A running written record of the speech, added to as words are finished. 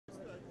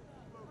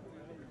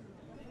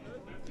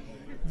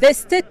The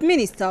State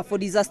Minister for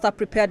Disaster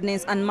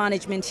Preparedness and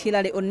Management,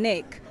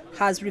 Onek,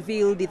 has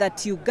revealed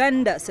that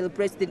Uganda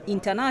celebrates the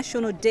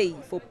International Day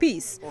for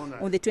Peace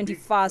on the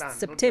 21st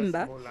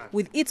September,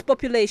 with its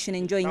population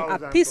enjoying a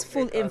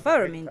peaceful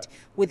environment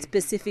with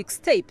specific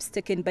steps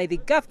taken by the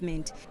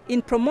government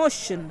in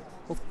promotion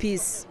of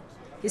peace.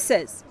 He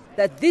says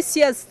that this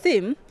year's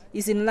theme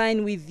is in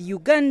line with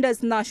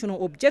Uganda's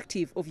national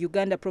objective of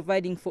Uganda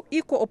providing for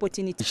equal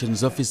opportunity.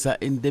 Officer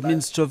in the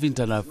Ministry of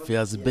Internal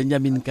Affairs,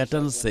 Benjamin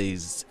Katana,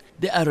 says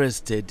the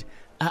arrested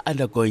are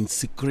undergoing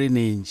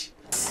screening.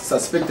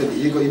 Suspected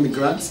illegal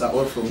immigrants are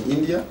all from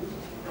India,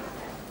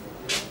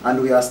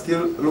 and we are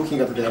still looking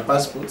at their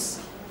passports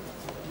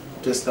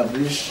to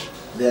establish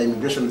their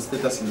immigration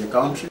status in the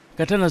country.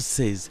 Katana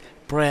says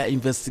prior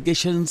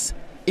investigations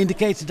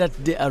indicate that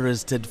the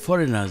arrested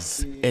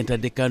foreigners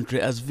entered the country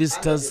as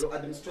visitors,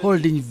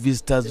 holding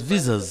visitors'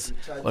 visas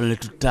only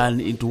to turn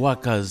into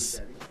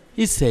workers.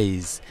 He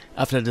says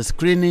after the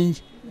screening,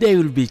 they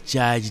will be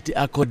charged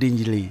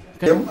accordingly.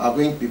 Some are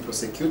going to be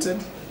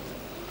prosecuted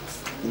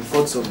in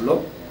courts of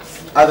law.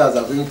 Others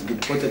are going to be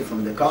deported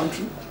from the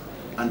country,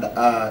 and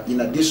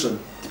in addition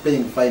to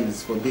paying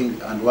fines for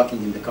being and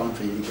working in the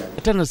country illegally.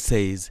 Katana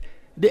says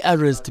they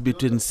arrest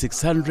between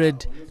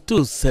 600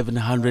 to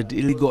 700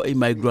 illegal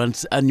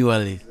immigrants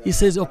annually. He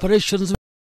says operations